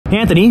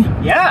Anthony?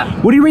 Yeah.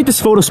 What do you rate this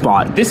photo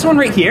spot? This one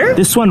right here?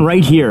 This one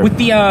right here. With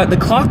the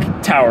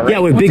clock tower, right? Yeah,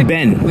 with Big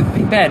Ben. With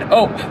Big Ben.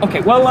 Oh,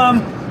 okay. Well,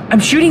 I'm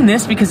shooting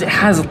this because it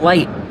has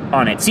light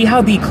on it. See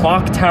how the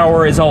clock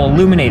tower is all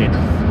illuminated?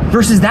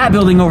 Versus that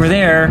building over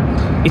there,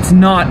 it's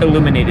not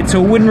illuminated,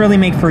 so it wouldn't really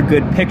make for a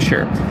good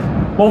picture.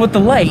 Well, with the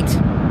light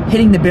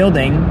hitting the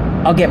building,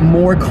 I'll get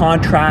more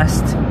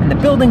contrast, and the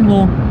building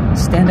will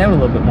stand out a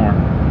little bit more.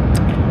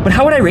 But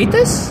how would I rate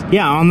this?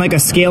 Yeah, on like a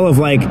scale of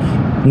like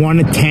 1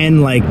 to 10,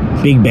 like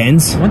Big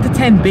Bens. 1 to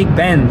 10 Big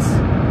Bens.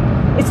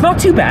 It's not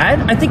too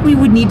bad. I think we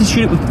would need to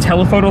shoot it with a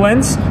telephoto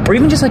lens, or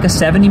even just like a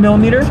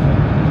 70mm.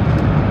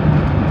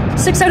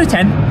 6 out of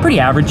 10, pretty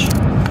average.